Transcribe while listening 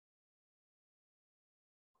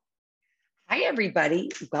Hi,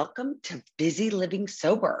 everybody. Welcome to Busy Living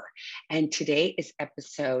Sober. And today is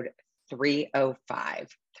episode 305.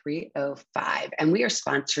 305. And we are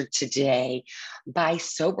sponsored today by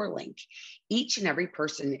SoberLink. Each and every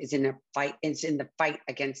person is in the fight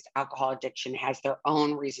against alcohol addiction, has their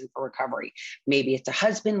own reason for recovery. Maybe it's a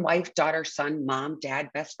husband, wife, daughter, son, mom, dad,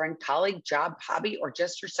 best friend, colleague, job, hobby, or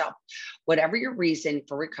just yourself. Whatever your reason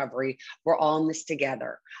for recovery, we're all in this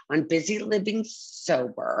together. On Busy Living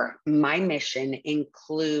Sober, my mission is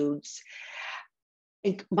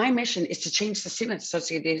to change the stigma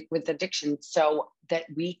associated with addiction so that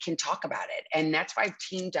we can talk about it. And that's why I've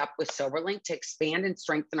teamed up with SoberLink to expand and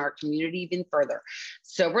strengthen our community even further.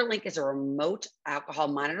 SoberLink is a remote alcohol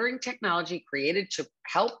monitoring technology created to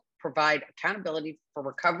help provide accountability for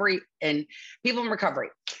recovery and people in recovery.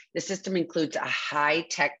 The system includes a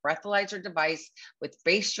high-tech breathalyzer device with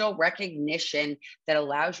facial recognition that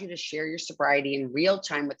allows you to share your sobriety in real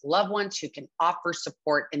time with loved ones who can offer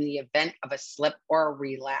support in the event of a slip or a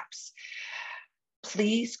relapse.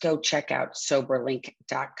 Please go check out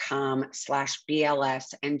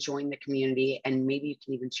soberlink.com/BLS and join the community. And maybe you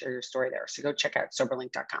can even share your story there. So go check out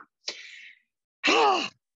soberlink.com.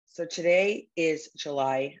 So today is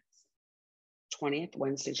July 20th,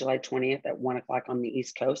 Wednesday, July 20th at 1 o'clock on the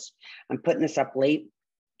East Coast. I'm putting this up late.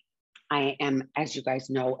 I am, as you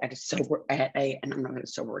guys know, and I'm not at a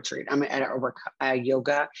sober retreat. I'm at a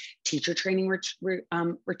yoga teacher training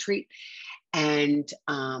retreat. And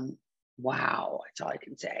wow, that's all I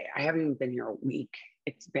can say. I haven't even been here a week.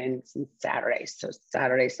 It's been since Saturday. So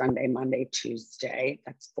Saturday, Sunday, Monday, Tuesday,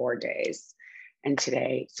 that's 4 days. And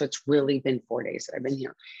today, so it's really been 4 days that I've been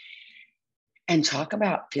here. And talk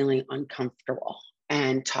about feeling uncomfortable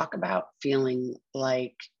and talk about feeling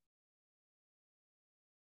like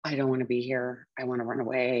I don't want to be here. I want to run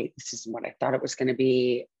away. This isn't what I thought it was going to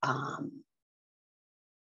be.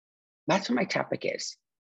 That's what my topic is.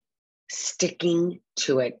 Sticking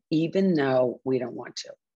to it, even though we don't want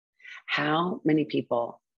to. How many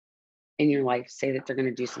people in your life say that they're going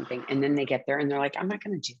to do something and then they get there and they're like, I'm not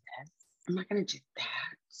going to do this. I'm not going to do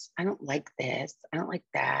that. I don't like this. I don't like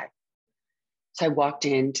that. So I walked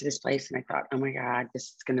into this place and I thought, oh my God, this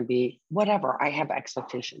is going to be whatever. I have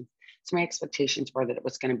expectations. So my expectations were that it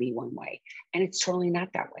was going to be one way, and it's totally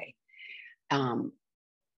not that way.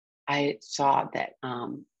 I saw that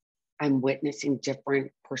I'm witnessing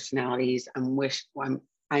different personalities. I'm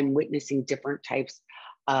witnessing different types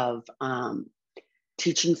of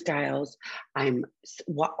teaching styles. I'm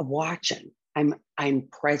watching. I'm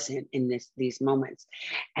present in these moments,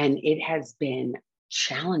 and it has been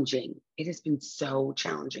challenging. It has been so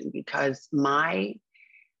challenging because I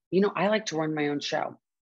like to run my own show.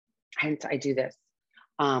 Hence, I do this.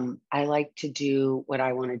 I like to do what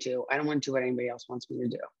I want to do. I don't want to do what anybody else wants me to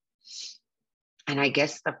do. And I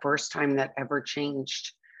guess the first time that ever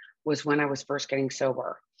changed was when I was first getting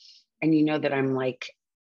sober. And you know that I'm like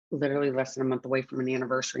literally less than a month away from an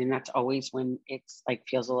anniversary. And that's always when it's like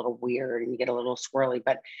feels a little weird and you get a little swirly.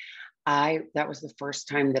 But that was the first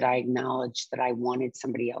time that I acknowledged that I wanted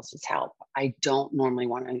somebody else's help. I don't normally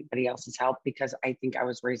want anybody else's help because I think I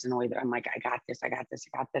was raised in a way that I'm like, I got this,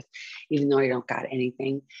 even though I don't got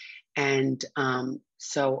anything. And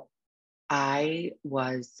so I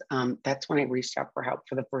was, that's when I reached out for help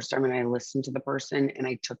for the first time, and I listened to the person and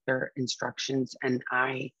I took their instructions and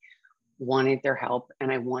I wanted their help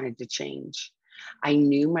and I wanted to change. I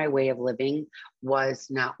knew my way of living was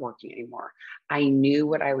not working anymore. I knew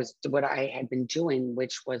what I had been doing,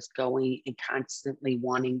 which was going and constantly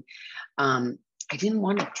wanting. I didn't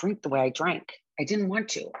want to drink the way I drank. I didn't want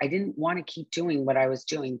to. I didn't want to keep doing what I was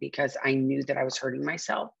doing because I knew that I was hurting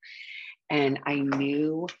myself. And I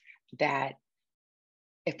knew that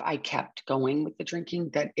if I kept going with the drinking,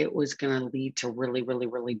 that it was going to lead to really, really,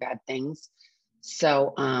 really bad things.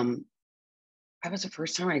 So, that was the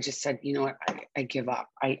first time I just said, you know what, I give up.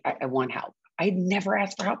 I want help. I'd never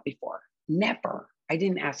asked for help before. Never. I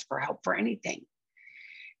didn't ask for help for anything.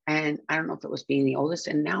 And I don't know if it was being the oldest.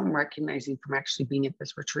 And now I'm recognizing from actually being at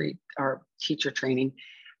this retreat or teacher training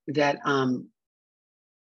that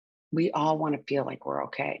we all want to feel like we're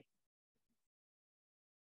okay.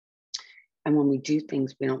 And when we do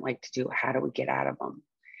things we don't like to do, how do we get out of them?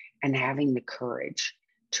 And having the courage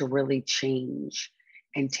to really change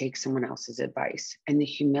and take someone else's advice, and the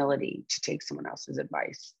humility to take someone else's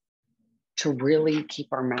advice, to really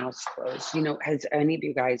keep our mouths closed. You know, has any of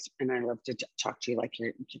you guys, and I love to talk to you like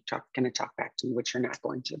you're going to talk back to me, which you're not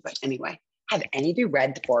going to, but anyway, have any of you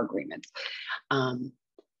read the Four Agreements?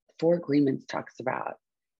 Four Agreements talks about,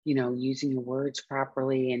 you know, using your words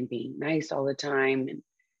properly and being nice all the time, and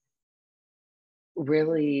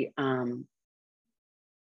really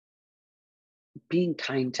being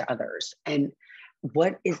kind to others. And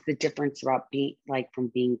what is the difference about being like from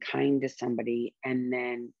being kind to somebody and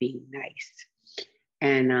then being nice?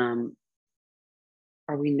 And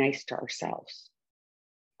are we nice to ourselves?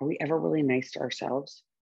 Are we ever really nice to ourselves?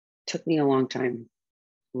 Took me a long time,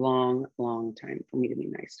 long time for me to be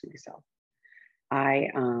nice to myself. I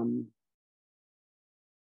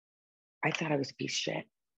thought I was a piece of shit.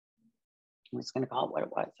 I was going to call it what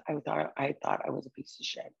it was. I thought I was a piece of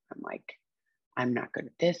shit. I'm like, I'm not good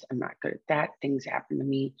at this. I'm not good at that. Things happen to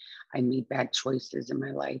me. I made bad choices in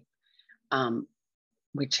my life,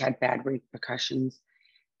 which had bad repercussions.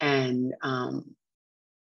 And I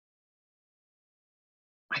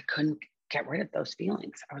couldn't get rid of those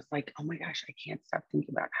feelings. I was like, oh my gosh, I can't stop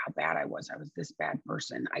thinking about how bad I was. I was this bad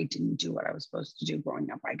person. I didn't do what I was supposed to do growing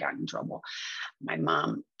up. I got in trouble. My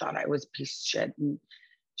mom thought I was a piece of shit. And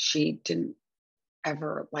she didn't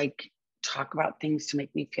ever like talk about things to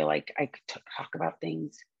make me feel like I could talk about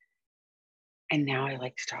things. And now I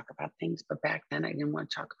like to talk about things, but back then I didn't want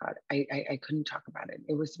to talk about it. I couldn't talk about it.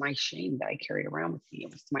 It was my shame that I carried around with me.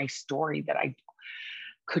 It was my story that I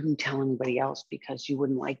couldn't tell anybody else because you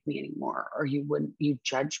wouldn't like me anymore, or you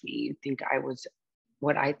judge me. You think I was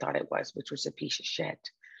what I thought it was, which was a piece of shit.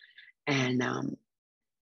 And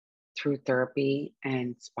through therapy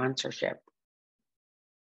and sponsorship,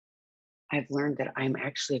 I've learned that I'm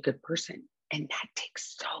actually a good person. And that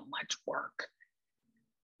takes so much work,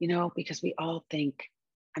 because we all think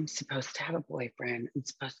I'm supposed to have a boyfriend. I'm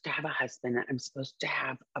supposed to have a husband. I'm supposed to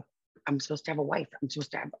have a wife. I'm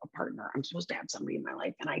supposed to have a partner. I'm supposed to have somebody in my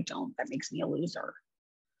life. And I don't. That makes me a loser.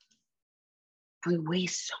 And we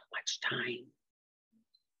waste so much time.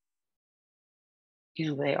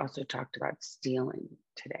 They also talked about stealing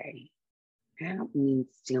today. And I don't mean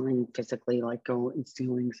stealing physically, like go and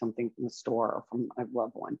stealing something from the store or from a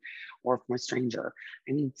loved one or from a stranger.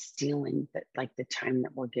 I mean stealing that, like the time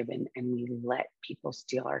that we're given, and we let people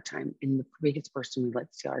steal our time. And the biggest person we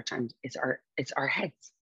let steal our time is our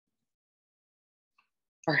heads.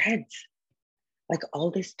 Our heads. Like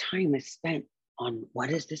all this time is spent on what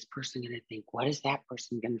is this person going to think? What is that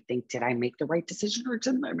person going to think? Did I make the right decision or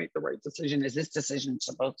didn't I make the right decision? Is this decision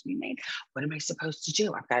supposed to be made? What am I supposed to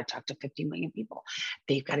do? I've got to talk to 50 million people.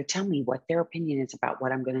 They've got to tell me what their opinion is about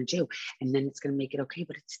what I'm going to do. And then it's going to make it okay,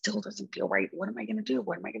 but it still doesn't feel right. What am I going to do?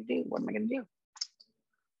 What am I going to do? What am I going to do?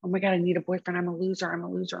 Oh my God, I need a boyfriend. I'm a loser. I'm a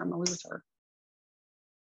loser. I'm a loser.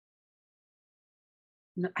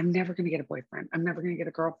 No, I'm never going to get a boyfriend. I'm never going to get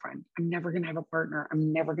a girlfriend. I'm never going to have a partner.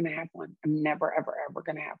 I'm never going to have one. I'm never, ever, ever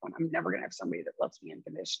going to have one. I'm never going to have somebody that loves me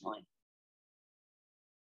unconditionally.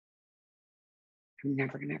 I'm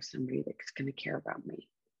never going to have somebody that's going to care about me.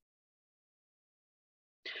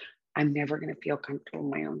 I'm never going to feel comfortable in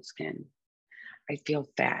my own skin. I feel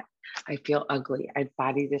fat. I feel ugly. I have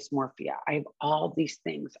body dysmorphia. I have all these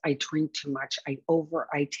things. I drink too much. I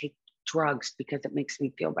take drugs because it makes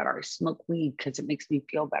me feel better. I smoke weed because it makes me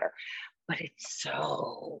feel better. But it's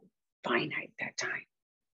so finite that time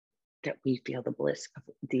that we feel the bliss of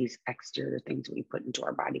these exterior things we put into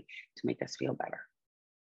our body to make us feel better.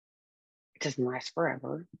 It doesn't last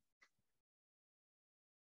forever.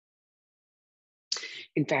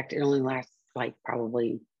 In fact, it only lasts like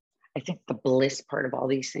probably, I think the bliss part of all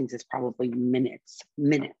these things is probably minutes.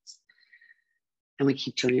 And we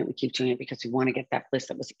keep doing it because we want to get that bliss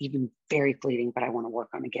that was even very fleeting, but I want to work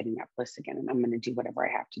on getting that bliss again. And I'm going to do whatever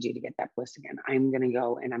I have to do to get that bliss again. I'm going to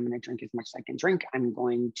go and I'm going to drink as much as I can drink. I'm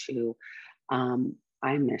going to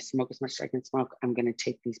smoke as much as I can smoke. I'm going to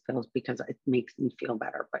take these pills because it makes me feel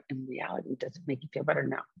better. But in reality, does it make you feel better?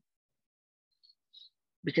 No.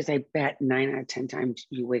 Because I bet 9 out of 10 times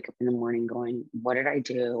you wake up in the morning going, what did I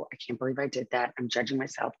do? I can't believe I did that. I'm judging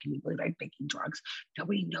myself. Can you believe I'm taking drugs?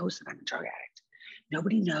 Nobody knows that I'm a drug addict.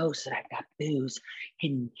 Nobody knows that I've got booze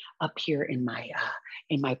up here in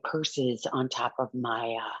my purses on top of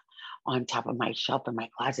my shelf in my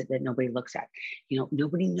closet that nobody looks at.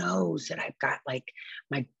 Nobody knows that I've got like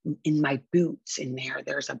in my boots in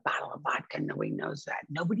there's a bottle of vodka. Nobody knows that.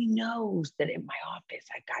 Nobody knows that in my office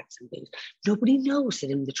I got some booze. Nobody knows that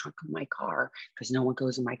in the trunk of my car, because no one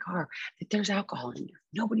goes in my car, that there's alcohol in there.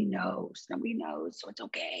 Nobody knows. So it's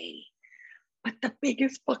okay. But the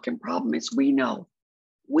biggest fucking problem is we know.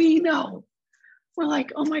 We're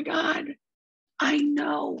like, oh my God, I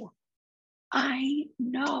know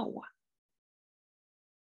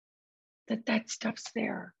that stuff's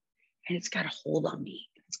there, and it's got a hold on me.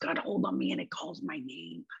 And it calls my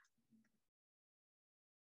name.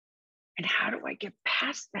 And how do I get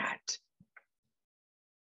past that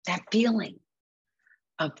feeling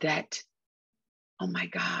of that, oh my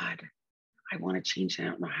God, I want to change and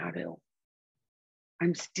I don't know how to.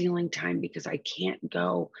 I'm stealing time because I can't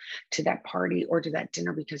go to that party or to that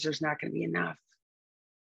dinner because there's not going to be enough.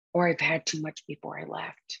 Or I've had too much before I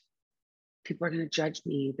left. People are going to judge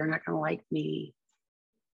me. They're not going to like me.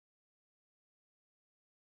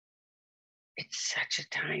 It's such a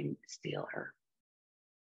time stealer.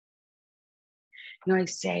 You know,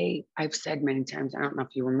 I've said many times, I don't know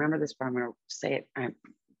if you remember this, but I'm going to say it. I'm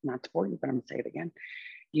not to bore you, but I'm going to say it again.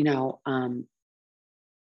 You know,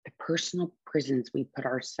 the personal prisons we put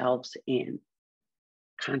ourselves in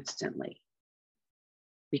constantly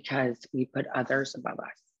because we put others above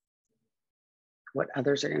us, what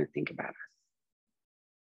others are going to think about us.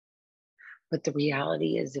 But the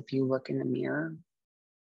reality is, if you look in the mirror,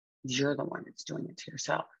 you're the one that's doing it to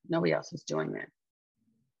yourself. Nobody else is doing it.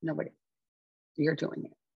 Nobody. You're doing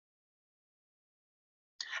it.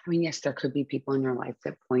 I mean, yes, there could be people in your life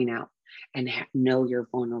that point out and know your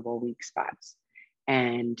vulnerable weak spots.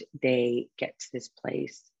 And they get to this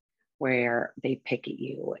place where they pick at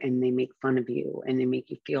you and they make fun of you and they make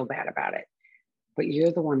you feel bad about it. But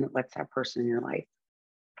you're the one that lets that person in your life.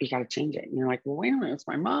 You got to change it. And you're like, well, wait a minute, it's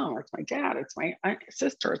my mom, it's my dad, it's my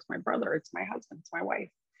sister, it's my brother, it's my husband, it's my wife.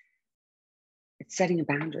 It's setting a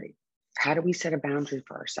boundary. How do we set a boundary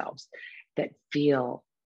for ourselves that feel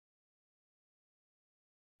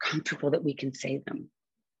comfortable that we can say them?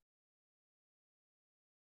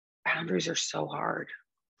 Boundaries are so hard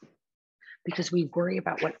because we worry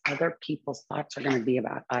about what other people's thoughts are going to be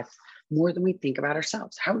about us more than we think about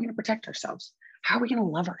ourselves. How are we going to protect ourselves? How are we going to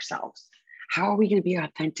love ourselves? How are we going to be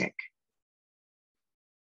authentic?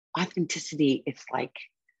 Authenticity, it's like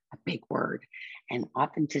a big word. And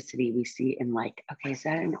authenticity we see in like, okay, is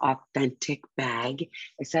that an authentic bag?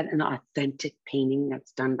 Is that an authentic painting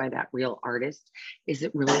that's done by that real artist? Is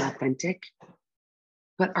it really authentic?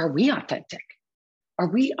 But are we authentic? Are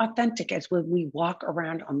we authentic as when we walk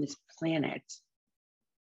around on this planet?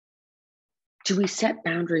 Do we set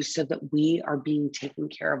boundaries so that we are being taken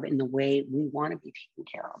care of in the way we want to be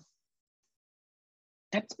taken care of?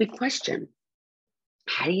 That's a big question.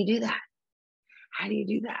 How do you do that? How do you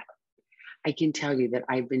do that? I can tell you that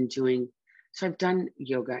I've been doing, so I've done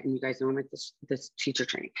yoga, and you guys know I'm at this teacher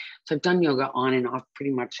training. So I've done yoga on and off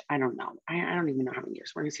pretty much, I don't know. I don't even know how many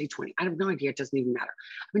years. We're gonna say 20. I have no idea. It doesn't even matter.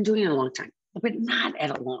 I've been doing it a long time, but not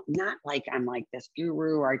like I'm like this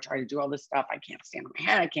guru or I try to do all this stuff. I can't stand on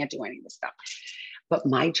my head. I can't do any of this stuff. But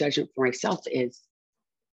my judgment for myself is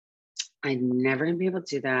I'm never gonna be able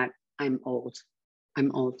to do that. I'm old.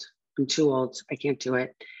 I'm too old. I can't do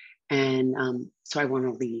it. And so I want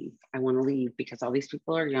to leave. I want to leave because all these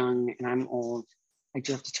people are young and I'm old. I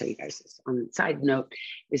do have to tell you guys this. On the side note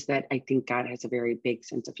is that I think God has a very big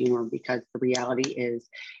sense of humor because the reality is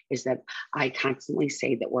that I constantly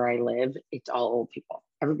say that where I live, it's all old people.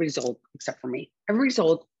 Everybody's old except for me. Everybody's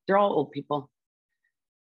old. They're all old people.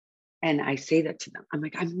 And I say that to them. I'm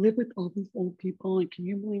like, I live with all these old people. And can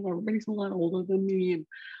you believe everybody's a lot older than me? And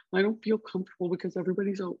I don't feel comfortable because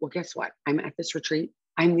everybody's old. Well, guess what? I'm at this retreat.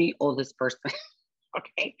 I'm the oldest person.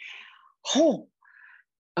 Okay. Oh,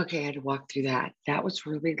 okay. I had to walk through that. That was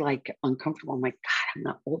really like uncomfortable. I'm like, God, I'm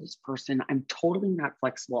the oldest person. I'm totally not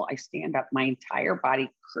flexible. I stand up, my entire body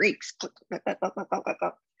creaks.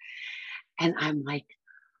 And I'm like,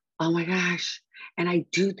 oh my gosh. And I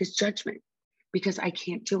do this judgment because I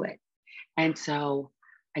can't do it. And so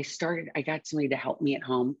I got somebody to help me at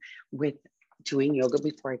home with doing yoga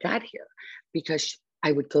before I got here because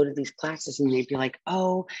I would go to these classes and they'd be like,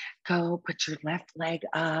 oh, go put your left leg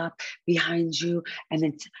up behind you and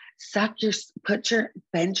then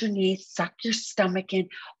bend your knees, suck your stomach in,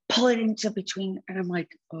 pull it into between. And I'm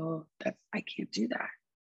like, oh, I can't do that.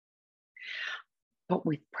 But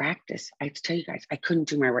with practice, I have to tell you guys, I couldn't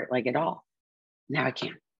do my right leg at all. Now I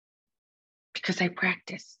can because I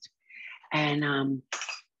practiced. And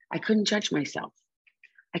I couldn't judge myself.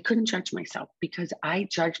 I couldn't judge myself because I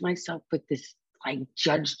judge myself with this like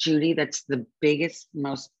Judge Judy, that's the biggest,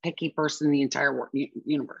 most picky person in the entire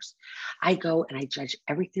universe. I go and I judge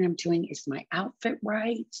everything I'm doing. Is my outfit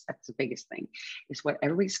right? That's the biggest thing. Is what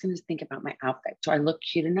everybody's going to think about my outfit. Do I look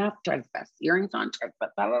cute enough? Do I have the best earrings on? Do I have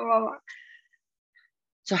blah, blah, blah, blah.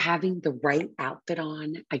 So having the right outfit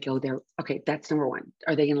on, I go there. Okay, that's number one.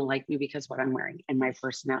 Are they going to like me because what I'm wearing and my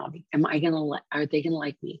personality? Are they going to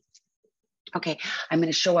like me? Okay, I'm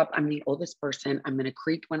going to show up. I'm the oldest person. I'm going to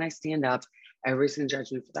creak when I stand up. Everybody's going to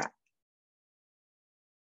judge me for that.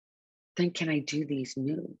 Then can I do these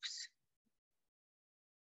moves?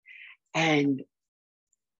 And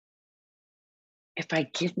if I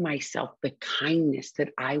give myself the kindness that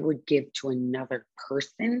I would give to another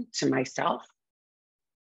person, to myself,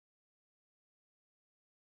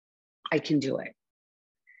 I can do it.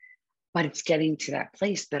 But it's getting to that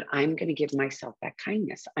place that I'm going to give myself that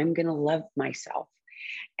kindness. I'm going to love myself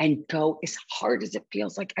and go as hard as it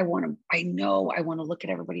feels like I know I want to look at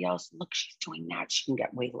everybody else. Look, she's doing that. She can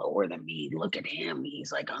get way lower than me. Look at him.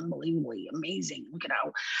 He's like unbelievably amazing. Look at how,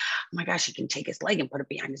 oh my gosh, he can take his leg and put it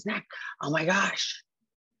behind his neck. Oh my gosh.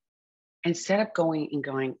 Instead of going,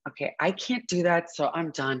 okay, I can't do that. So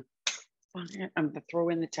I'm done. I'm going to throw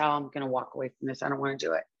in the towel. I'm going to walk away from this. I don't want to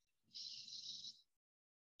do it.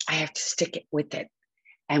 I have to stick it with it.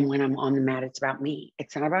 And when I'm on the mat, it's about me.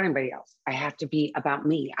 It's not about anybody else. I have to be about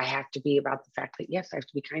me. I have to be about the fact that, yes, I have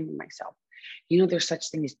to be kind to myself. You know, there's such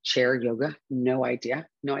thing as chair yoga. No idea.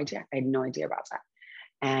 No idea. I had no idea about that.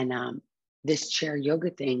 And this chair yoga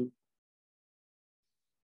thing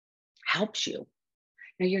helps you.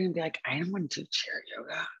 Now you're going to be like, I don't want to do chair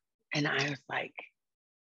yoga. And I was like,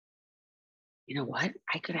 you know what?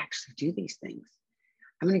 I could actually do these things.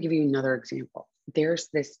 I'm going to give you another example. There's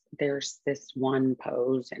this one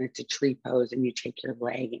pose, and it's a tree pose, and you take your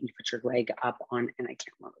leg and you put your leg up on, and I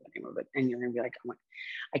can't remember the name of it. And you're going to be like, oh,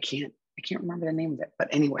 I can't remember the name of it. But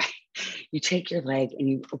anyway, you take your leg and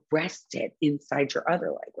you rest it inside your other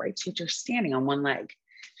leg, right? So you're standing on one leg,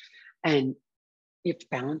 and you have to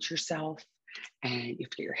balance yourself, and you have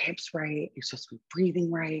to get your hips right. You're supposed to be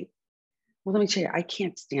breathing right. Well, let me tell you, I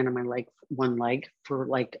can't stand on my one leg for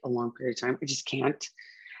like a long period of time. I just can't.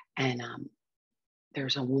 And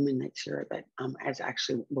there's a woman that's here that has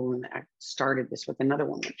actually the woman that started this with another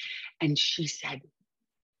woman. And she said,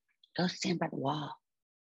 go stand by the wall.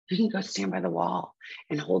 You can go stand by the wall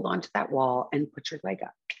and hold on to that wall and put your leg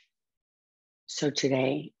up. So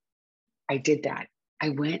today I did that. I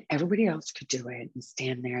went, everybody else could do it and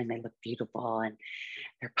stand there, and they look beautiful and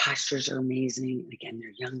their postures are amazing. And again,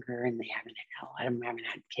 they're younger and a lot of them haven't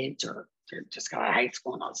had kids, or they're just got out of high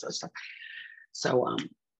school and all this other stuff. So,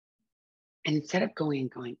 and instead of going,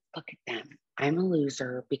 look at them, I'm a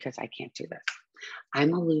loser because I can't do this.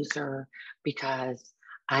 I'm a loser because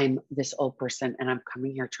I'm this old person and I'm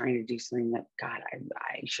coming here trying to do something that, God,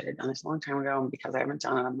 I should have done this a long time ago. And because I haven't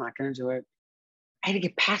done it, I'm not going to do it. I had to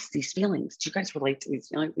get past these feelings. Do you guys relate to these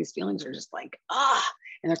feelings? These feelings are just like,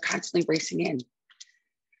 and they're constantly racing in.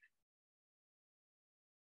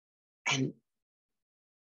 And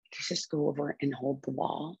to just go over and hold the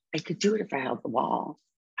wall. I could do it if I held the wall.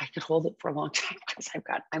 I could hold it for a long time because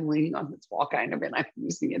I'm leaning on this wall kind of, and I'm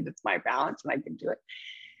using it as my balance, and I can do it.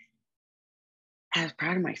 I was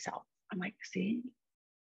proud of myself. I'm like, see?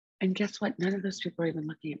 And guess what? None of those people are even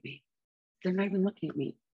looking at me. They're not even looking at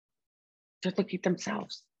me. They're looking at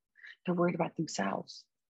themselves. They're worried about themselves.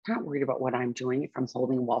 They're not worried about what I'm doing, if I'm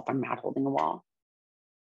holding a wall, if I'm not holding a wall.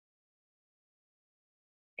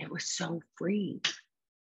 It was so freeing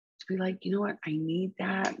to be like, you know what? I need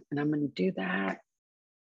that, and I'm going to do that.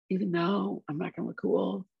 Even though I'm not going to look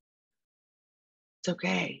cool. It's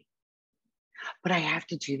okay. But I have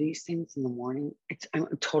to do these things in the morning. I'm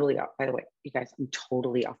totally off, by the way, you guys, I'm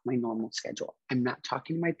totally off my normal schedule. I'm not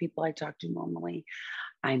talking to my people I talk to normally.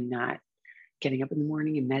 I'm not getting up in the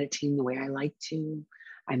morning and meditating the way I like to.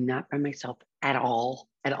 I'm not by myself at all,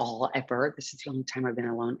 ever. This is the only time I've been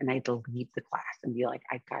alone. And I had to leave the class and be like,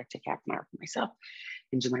 I've got to take half an hour for myself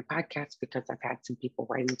and do my podcast, because I've had some people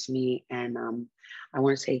writing to me. And I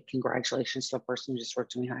want to say congratulations to the person who just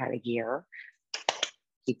wrote to me who had a year.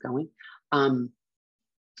 Keep going.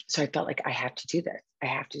 So I felt like I have to do this. I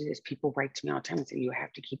have to do this. People write to me all the time and say, you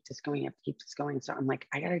have to keep this going. You have to keep this going. So I'm like,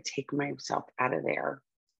 I got to take myself out of there.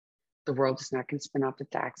 The world is not going to spin off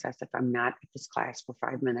its axis if I'm not at this class for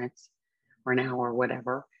 5 minutes or an hour or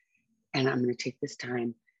whatever. And I'm going to take this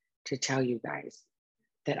time to tell you guys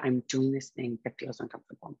that I'm doing this thing that feels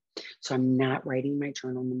uncomfortable. So I'm not writing my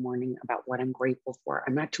journal in the morning about what I'm grateful for.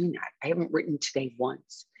 I'm not doing that. I haven't written today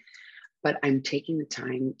once, but I'm taking the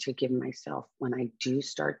time to give myself, when I do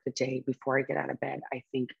start the day, before I get out of bed, I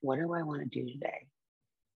think, what do I want to do today?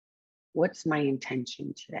 What's my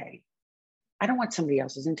intention today? I don't want somebody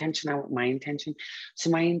else's intention. I want my intention.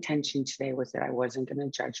 So my intention today was that I wasn't going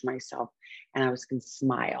to judge myself, and I was going to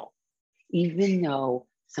smile, even though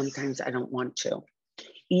sometimes I don't want to,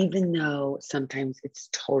 even though sometimes it's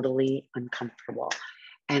totally uncomfortable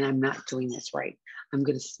and I'm not doing this right. I'm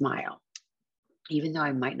going to smile, even though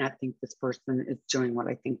I might not think this person is doing what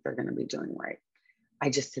I think they're going to be doing right.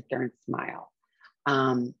 I just sit there and smile.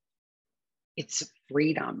 It's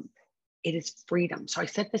freedom. It is freedom. So I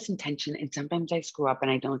set this intention, and sometimes I screw up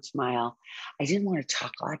and I don't smile. I didn't want to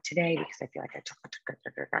talk a lot today because I feel like I talk.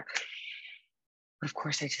 But of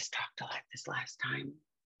course, I just talked a lot this last time.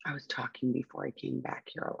 I was talking before I came back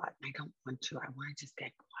here a lot, and I don't want to. I want to just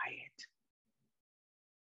get quiet.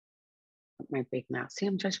 My big mouth. See,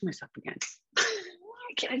 I'm judging myself again.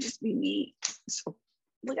 can't I just be me? So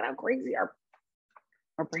look at how crazy our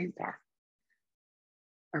brains are.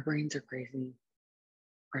 Our brains are crazy.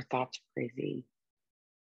 Our thoughts are crazy.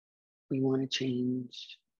 We want to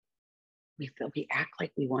change. We act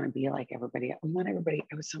like we want to be like everybody else. We want everybody.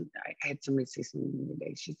 I had somebody say something the other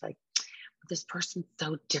day. She's like, this person's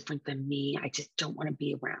so different than me. I just don't want to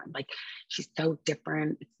be around. Like, she's so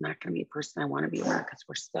different. It's not going to be a person I want to be around because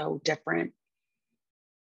we're so different.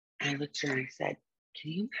 And I looked at her and I said,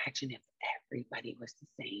 can you imagine if everybody was the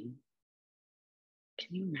same?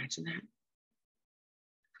 Can you imagine that?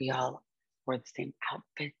 We all wore the same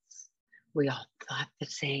outfits. We all thought the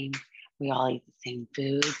same. We all ate the same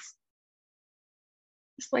foods.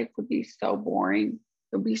 This life would be so boring.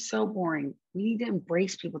 It would be so boring. We need to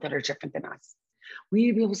embrace people that are different than us. We need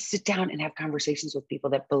to be able to sit down and have conversations with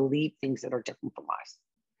people that believe things that are different from us.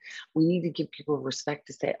 We need to give people respect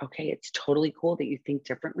to say, okay, it's totally cool that you think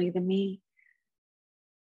differently than me.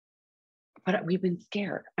 But we've been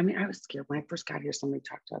scared. I mean, I was scared when I first got here. Somebody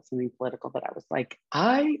talked about something political, but I was like,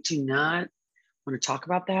 I do not want to talk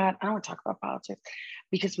about that. I don't want to talk about politics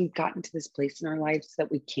because we've gotten to this place in our lives that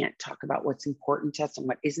we can't talk about what's important to us and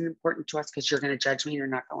what isn't important to us because you're going to judge me and you're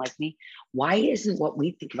not going to like me. Why isn't what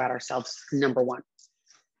we think about ourselves number one?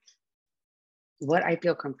 What I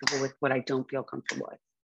feel comfortable with, what I don't feel comfortable with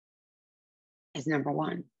is number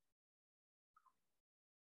one.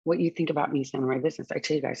 What you think about me is none of my business. I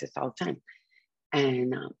tell you guys this all the time.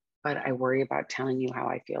 And, but I worry about telling you how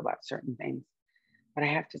I feel about certain things. But I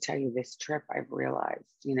have to tell you, this trip, I've realized,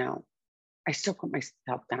 I still put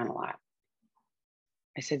myself down a lot.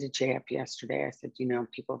 I said to JF yesterday, I said,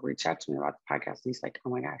 people reach out to me about the podcast. And he's like, oh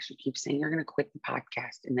my gosh, you keep saying you're going to quit the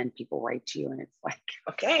podcast. And then people write to you. And it's like,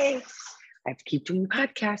 okay, I have to keep doing the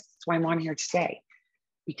podcast. That's why I'm on here today.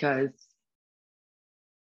 Because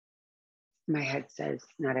my head says,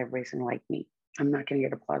 not everybody's going to like me. I'm not going to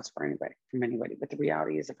get applause from anybody. But the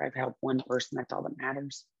reality is, if I've helped one person, that's all that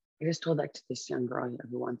matters. I just told that to this young girl here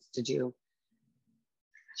who wants to do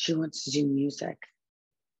music.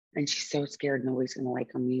 And she's so scared nobody's going to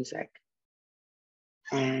like her music.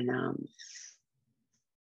 And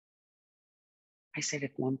I said,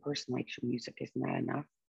 if one person likes your music, isn't that enough?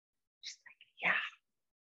 She's like, yeah.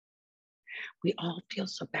 We all feel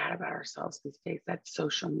so bad about ourselves these days. That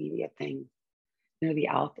social media thing. The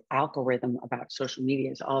algorithm about social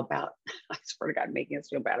media is all about, I swear to God, making us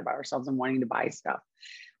feel bad about ourselves and wanting to buy stuff.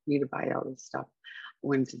 We need to buy all this stuff. I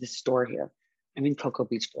went to the store here. I'm in Cocoa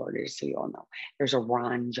Beach, Florida, so you all know. There's a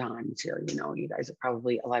Ron John's here. You guys are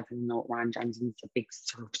probably, a lot of people know what Ron John's is. It's a big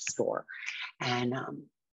surf store. And I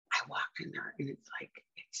walked in there and it's like,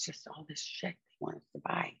 it's just all this shit they want us to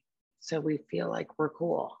buy. So we feel like we're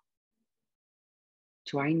cool.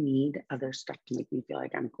 Do I need other stuff to make me feel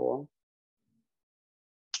like I'm cool?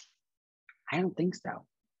 I don't think so.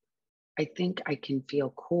 I think I can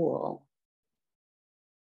feel cool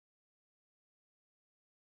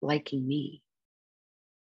liking me.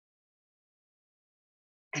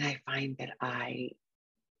 And I find that I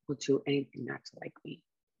will do anything not to like me.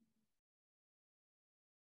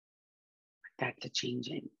 But that's a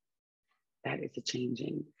changing. That is a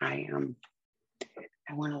changing. I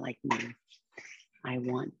want to like me. I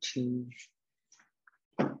want to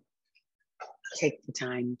take the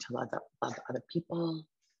time to love other people,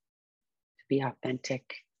 to be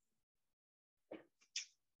authentic,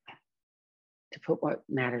 to put what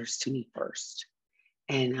matters to me first.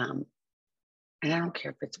 And I don't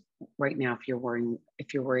care if it's right now, if you're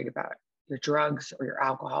worried about your drugs or your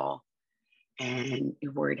alcohol and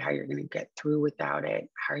you're worried how you're going to get through without it.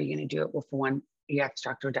 How are you going to do it? Well, for one, you have to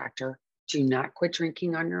talk to a doctor. Do not quit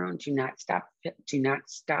drinking on your own. Do not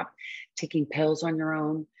stop taking pills on your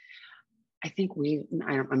own. I think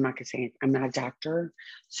I'm not going to say it. I'm not a doctor.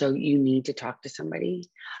 So you need to talk to somebody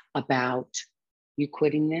about you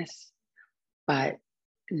quitting this, but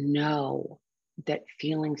know that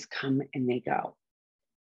feelings come and they go.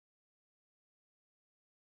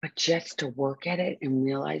 But just to work at it and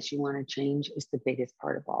realize you want to change is the biggest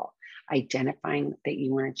part of all. Identifying that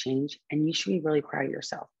you want to change, and you should be really proud of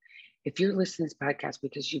yourself. If you're listening to this podcast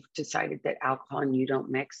because you've decided that alcohol and you don't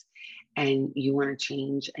mix and you want to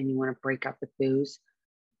change and you want to break up with booze,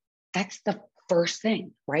 that's the first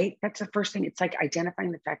thing, right? That's the first thing. It's like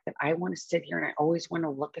identifying the fact that I want to sit here and I always want to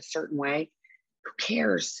look a certain way. Who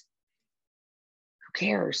cares? Who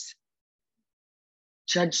cares?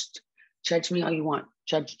 Judge me all you want.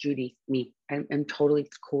 Judge Judy, me. I'm totally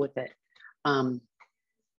cool with it.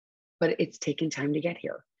 But it's taken time to get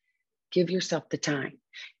here. Give yourself the time.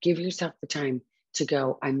 Give yourself the time to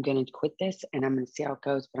go, I'm going to quit this and I'm going to see how it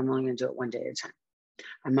goes, but I'm only going to do it one day at a time.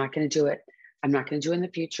 I'm not going to do it I'm not going to do it in the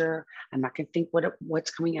future. I'm not going to think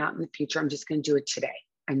what's coming out in the future. I'm just going to do it today.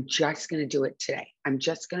 I'm just going to do it today. I'm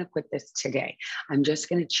just going to quit this today. I'm just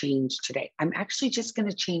going to change today. I'm actually just going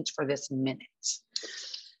to change for this minute.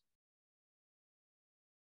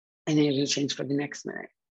 And then you're going to change for the next minute.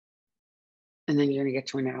 And then you're going to get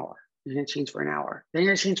to an hour. You're going to change for an hour. Then you're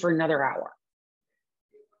going to change for another hour.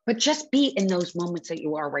 But just be in those moments that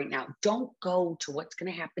you are right now. Don't go to what's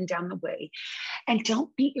going to happen down the way. And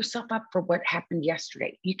don't beat yourself up for what happened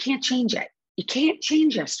yesterday. You can't change it. You can't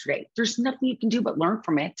change yesterday. There's nothing you can do but learn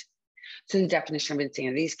from it. So the definition of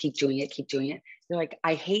insanity is keep doing it, keep doing it. You're like,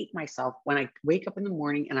 I hate myself when I wake up in the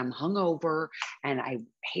morning and I'm hungover and I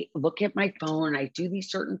look at my phone and I do these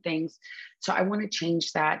certain things. So I want to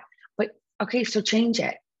change that. But okay, so change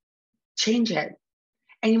it. Change it.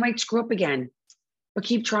 And you might screw up again. But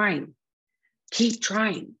keep trying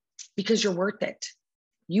because you're worth it.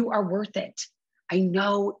 You are worth it. I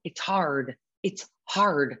know it's hard. It's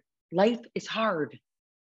hard. Life is hard.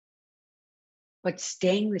 But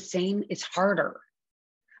staying the same is harder.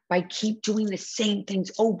 By keep doing the same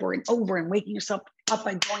things over and over and waking yourself up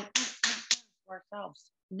and going to ourselves.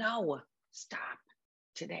 No, stop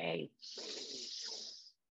today.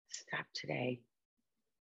 Stop today.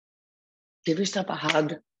 Give yourself a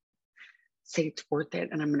hug. Say it's worth it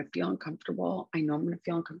and I'm going to feel uncomfortable. I know I'm going to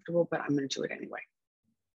feel uncomfortable, but I'm going to do it anyway.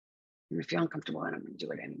 I'm going to feel uncomfortable and I'm going to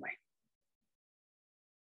do it anyway.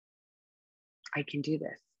 I can do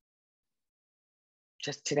this.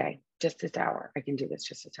 Just today, just this hour. I can do this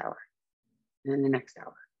just this hour. And then the next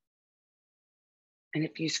hour. And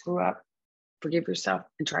if you screw up, forgive yourself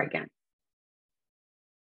and try again.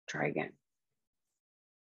 Try again.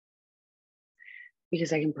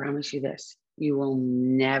 Because I can promise you this. You will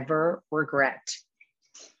never regret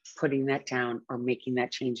putting that down or making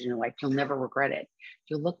that change in your life. You'll never regret it.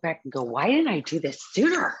 You'll look back and go, why didn't I do this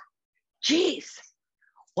sooner? Jeez,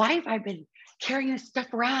 why have I been carrying this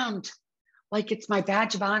stuff around like it's my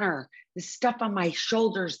badge of honor? This stuff on my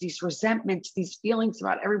shoulders, these resentments, these feelings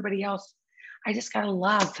about everybody else. I just got to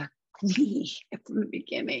love me from the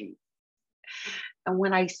beginning. And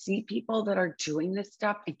when I see people that are doing this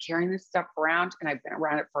stuff and carrying this stuff around, and I've been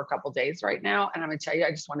around it for a couple of days right now, and I'm gonna tell you,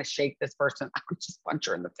 I just want to shake this person. I would just punch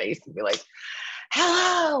her in the face and be like,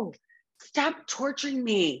 hello, stop torturing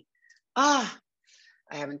me. I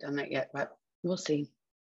haven't done that yet, but we'll see.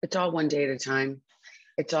 It's all one day at a time.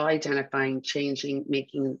 It's all identifying, changing,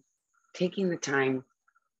 taking the time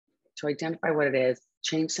to identify what it is,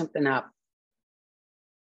 change something up,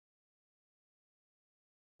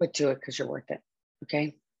 but do it because you're worth it.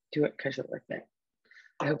 Okay, do it because you're worth it.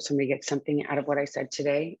 I hope somebody gets something out of what I said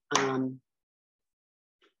today.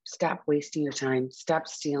 Stop wasting your time. Stop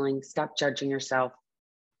stealing. Stop judging yourself.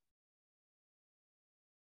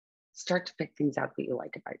 Start to pick things out that you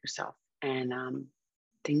like about yourself. And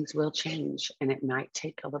things will change. And it might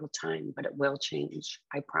take a little time, but it will change.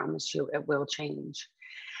 I promise you, it will change.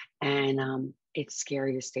 And it's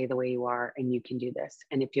scary to stay the way you are, and you can do this.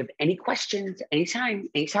 And if you have any questions, anytime,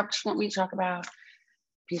 any topics you want me to talk about,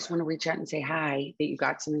 if you just want to reach out and say hi, that you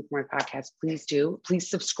got something from my podcast, please do. Please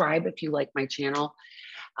subscribe if you like my channel.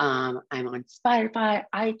 I'm on Spotify,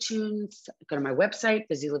 iTunes. Go to my website,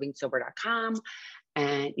 busylivingsober.com.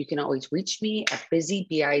 And you can always reach me at busy,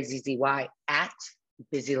 B-I-Z-Z-Y, at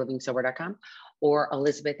busylivingsober.com or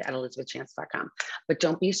Elizabeth@elizabethchance.com. But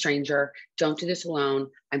don't be a stranger. Don't do this alone.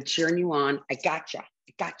 I'm cheering you on. I gotcha.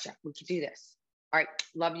 I gotcha. We can do this. All right.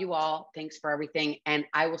 Love you all. Thanks for everything. And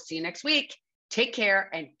I will see you next week. Take care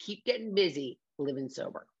and keep getting busy living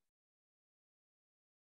sober.